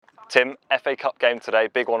Tim, FA Cup game today,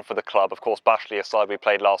 big one for the club. Of course, Bashley aside, we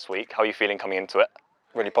played last week. How are you feeling coming into it?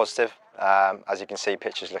 Really positive. As you can see,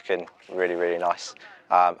 pitch is looking really, really nice.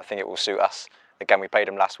 I think it will suit us. Again, we played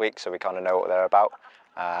them last week, so we kind of know what they're about.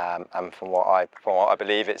 And from what I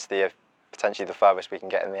believe, it's potentially the furthest we can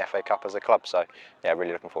get in the FA Cup as a club. So, yeah,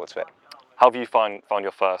 really looking forward to it. How have you found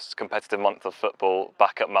your first competitive month of football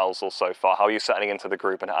back at Moulsall so far? How are you settling into the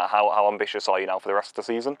group, and how ambitious are you now for the rest of the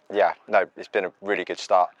season? Yeah, no, it's been a really good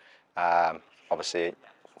start. Obviously,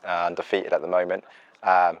 undefeated at the moment.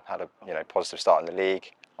 Had a positive start in the league,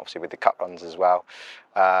 obviously with the cup runs as well.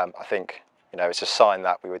 I think it's a sign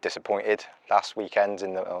that we were disappointed last weekend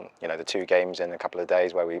in the 2 games in a couple of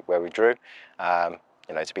days where we drew.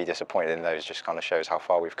 To be disappointed in those just kind of shows how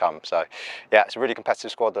far we've come. So, yeah, it's a really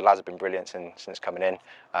competitive squad. The lads have been brilliant since coming in.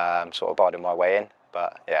 Sort of biding my way in,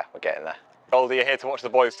 but yeah, we're getting there. Goldie, you're here to watch the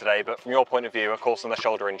boys today, but from your point of view, of course, on the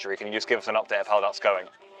shoulder injury, can you just give us an update of how that's going?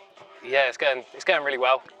 Yeah, it's going really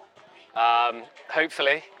well.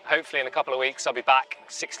 Hopefully in a couple of weeks I'll be back.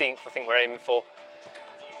 16th, I think we're aiming for.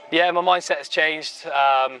 Yeah, my mindset has changed.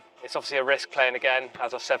 It's obviously a risk playing again,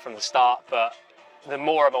 as I've said from the start, but the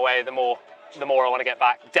more I'm away, the more I want to get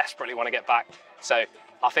back, desperately want to get back. So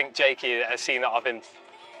I think Jakey has seen that I've been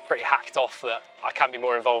pretty hacked off, that I can't be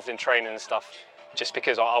more involved in training and stuff just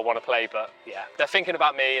because I want to play. But yeah, they're thinking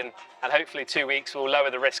about me, and hopefully 2 weeks will lower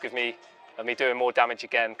the risk of me doing more damage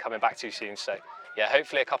again, coming back too soon. So yeah,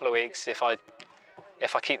 hopefully a couple of weeks if I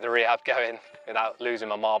keep the rehab going without losing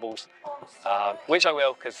my marbles, which I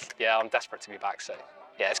will, because yeah, I'm desperate to be back. So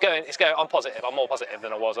yeah, it's going. I'm positive. I'm more positive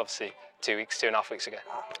than I was obviously 2.5 weeks ago.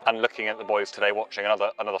 And looking at the boys today, watching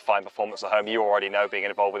another fine performance at home, you already know, being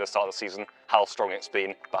involved with the start of the season, how strong it's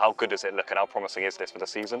been. But how good does it look, and how promising is this for the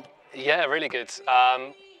season? Yeah, really good.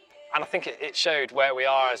 And I think it showed where we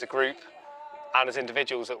are as a group and as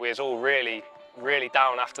individuals, that we was all really, really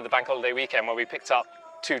down after the bank holiday weekend, where we picked up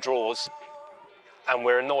 2 draws, and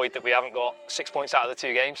we're annoyed that we haven't got 6 points out of the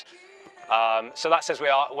 2 games. So that says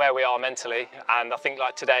where we are mentally, and I think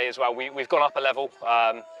like today as well, we've gone up a level.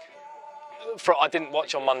 I didn't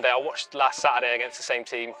watch on Monday. I watched last Saturday against the same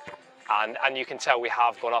team, and you can tell we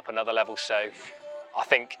have gone up another level. So I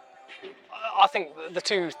think the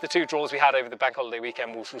two draws we had over the bank holiday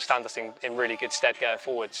weekend will stand us in really good stead going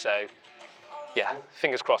forward. So yeah,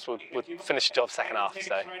 fingers crossed we'll finish the job second half.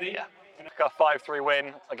 So yeah. Got a 5-3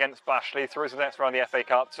 win against Bashley, through to the next round of the FA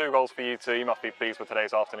Cup. 2 goals for you two. You must be pleased with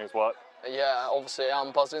today's afternoon's work. Yeah, obviously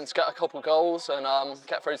I'm buzzing to get a couple of goals and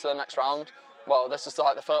get through to the next round. Well, this is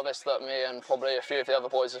like the furthest that me and probably a few of the other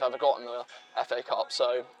boys have ever got in the FA Cup.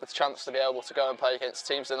 So with the chance to be able to go and play against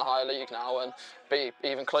teams in the higher league now and be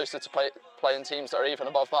even closer to playing teams that are even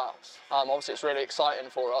above that, obviously it's really exciting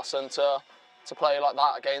for us, and to play like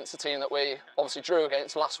that against a team that we obviously drew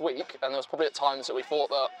against last week, and there was probably at times that we thought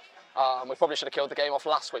that we probably should have killed the game off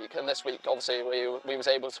last week, and this week obviously we was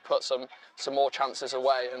able to put some more chances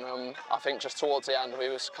away, and I think just towards the end we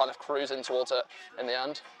was kind of cruising towards it in the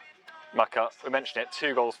end. Maka, we mentioned it,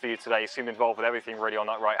 2 goals for you today. You seemed involved with everything really on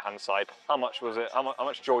that right-hand side. How much was it? How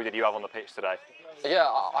much joy did you have on the pitch today? Yeah,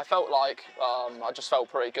 I felt like I just felt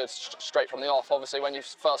pretty good straight from the off. Obviously, when you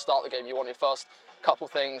first start the game, you want your first couple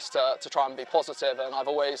things to try and be positive, and I've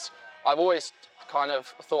always kind of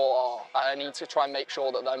thought, I need to try and make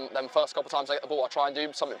sure that them first couple of times I get the ball, I try and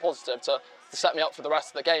do something positive to set me up for the rest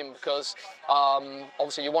of the game, because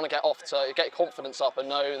obviously you want to get off to get your confidence up and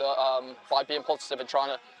know that by being positive and trying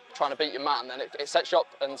to beat your man, then it sets you up,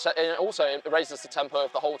 and it also raises the tempo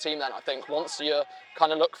of the whole team. Then I think once you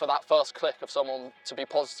kind of look for that first click of someone to be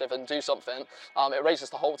positive and do something, it raises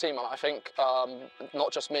the whole team. And I think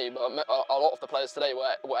not just me, but a lot of the players today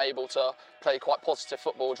were able to play quite positive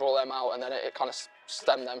football, draw them out, and then it kind of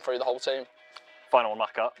stemmed them through the whole team. Final one,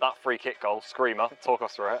 Maka, that free kick goal, screamer, talk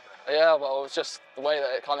us through it. Yeah, well, it was just the way that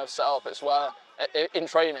it kind of set up. It's where in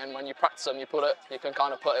training, when you practice them, you can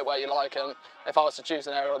kind of put it where you like, and if I was to choose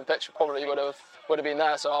an area on the pitch, it probably would have been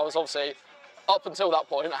there. So I was obviously, up until that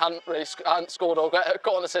point, I hadn't scored or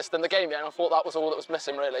got an assist in the game yet, and I thought that was all that was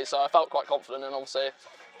missing really. So I felt quite confident, and obviously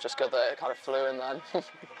just good that it kind of flew in then.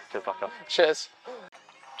 Cheers, Maka. Cheers.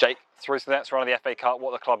 Jake, through to the next round of the FA Cup,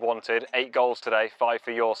 what the club wanted, 8 goals today, 5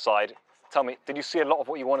 for your side. Tell me, did you see a lot of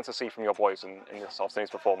what you wanted to see from your boys in this afternoon's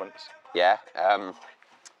performance? Yeah,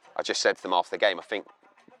 I just said to them after the game, I think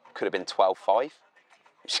could have been 12-5,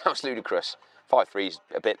 which sounds ludicrous. 5-3 is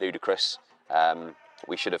a bit ludicrous.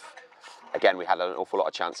 We should have, again, we had an awful lot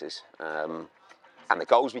of chances. And the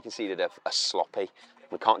goals we conceded are sloppy.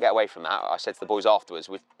 We can't get away from that. I said to the boys afterwards,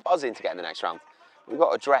 we're buzzing to get in the next round. We've got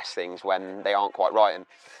to address things when they aren't quite right, and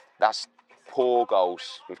that's poor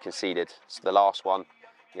goals we've conceded. So the last one,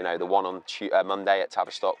 you know, the one on Monday at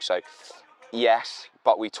Tavistock. So yes,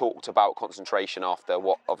 but we talked about concentration after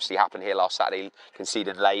what obviously happened here last Saturday,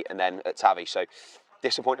 conceded late, and then at Tavi. So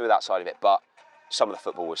disappointed with that side of it, but some of the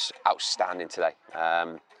football was outstanding today.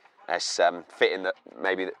 It's fitting that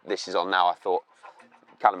maybe this is on now. I thought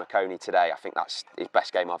Callam Mconie today, I think that's his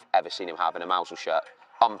best game I've ever seen him have in a Mousel shirt.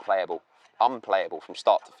 Unplayable from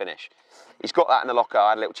start to finish. He's got that in the locker. I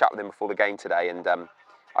had a little chat with him before the game today, and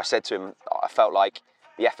I said to him, I felt like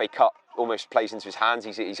the FA Cup almost plays into his hands.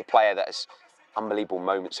 He's a player that has unbelievable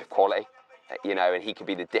moments of quality, you know, and he could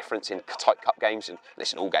be the difference in tight cup games, and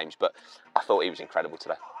listen, all games, but I thought he was incredible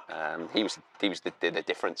today. He was the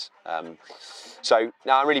difference. So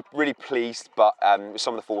now I'm really pleased, but with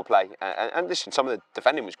some of the forward play, and listen, some of the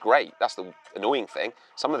defending was great. That's the annoying thing.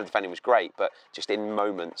 Some of the defending was great, but just in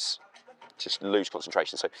moments, just lose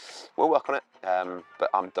concentration. So we'll work on it, but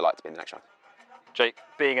I'm delighted to be in the next round. Jake,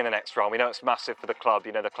 being in the next round, we know it's massive for the club.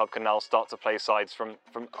 You know, the club can now start to play sides from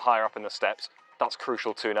higher up in the steps. That's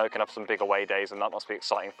crucial too. Now, can have some big away days, and that must be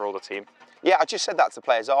exciting for all the team. Yeah, I just said that to the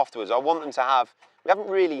players afterwards. I want them to have. We haven't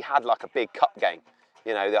really had like a big cup game.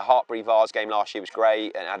 You know, the Hartbury Vars game last year was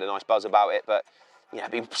great and had a nice buzz about it. But you know,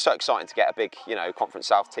 it'd be so exciting to get a big, you know, Conference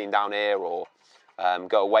South team down here, or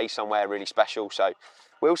go away somewhere really special. So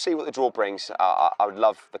we'll see what the draw brings. I would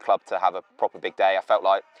love the club to have a proper big day. I felt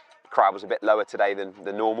like the crowd was a bit lower today than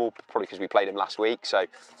normal, probably because we played them last week. So,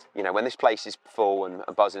 you know, when this place is full and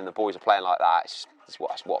buzzing and the boys are playing like that, it's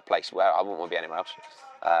what a place where I wouldn't want to be anywhere else.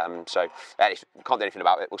 So can't do anything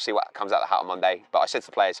about it. We'll see what comes out of the hat on Monday. But I said to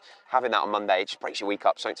the players, having that on Monday, it just breaks your week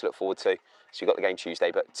up, something to look forward to. So you've got the game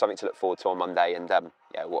Tuesday, but something to look forward to on Monday. And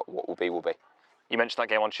yeah, what will be, will be. You mentioned that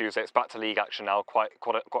game on Tuesday. It's back to league action now. Quite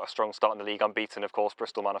a strong start in the league. Unbeaten, of course.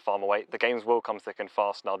 Bristol Manor Farm away. The games will come thick and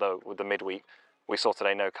fast now, though, with the midweek. We saw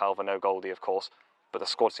today no Calvin, no Goldie, of course. But the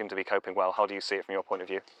squad seem to be coping well. How do you see it from your point of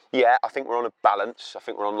view? Yeah, I think we're on a balance. I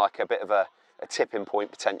think we're on like a bit of a tipping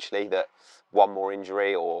point potentially, that one more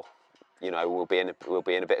injury, or you know, we'll be in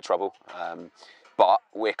a bit of trouble. But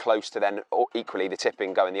we're close to then equally the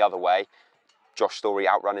tipping going the other way. Josh Story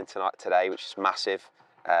outrunning today, which is massive.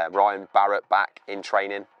 Ryan Barrett back in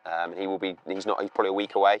training. He's probably a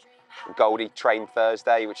week away. Goldie trained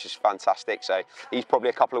Thursday, which is fantastic. So he's probably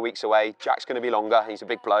a couple of weeks away. Jack's going to be longer. He's a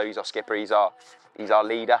big blow. He's our skipper. He's our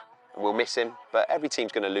leader, and we'll miss him. But every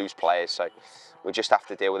team's going to lose players, so we'll just have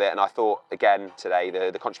to deal with it. And I thought again today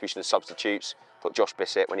the contribution of substitutes. I thought Josh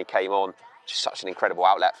Bissett, when he came on, just such an incredible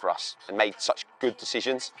outlet for us and made such good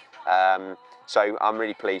decisions. So I'm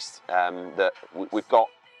really pleased that we've got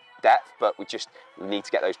depth, but we need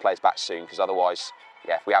to get those players back soon, because otherwise,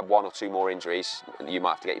 yeah, if we have one or two more injuries, you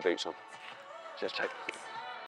might have to get your boots on. Cheers, Jake.